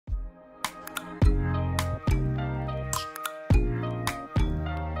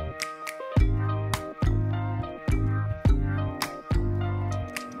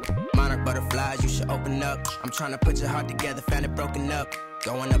butterflies, you should open up. I'm trying to put your heart together, found it broken up.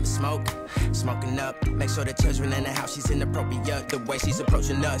 Going up in smoke, smoking up. Make sure the children in the house, she's inappropriate. The way she's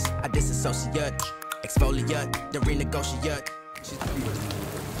approaching us, I disassociate. Exfoliate, the renegotiate. Say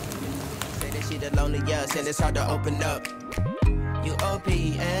that she the loneliest, and it's hard to open up. You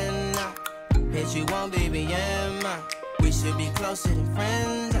OPN, bitch, you won't BBM. We should be closer than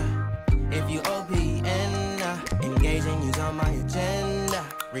friends. If you OPN, engaging you's on my agenda.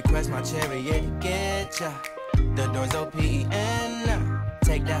 Request my chariot to get ya. The door's OPN.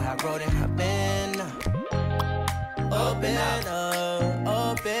 Take the high road and hop in. Open up,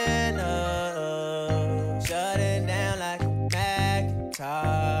 open up. Shut it down like a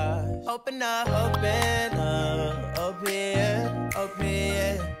Macintosh. Open up, open up. Open,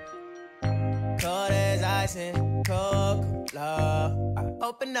 open. Cold as ice and Coca-Cola.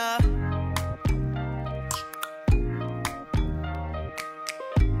 Open up.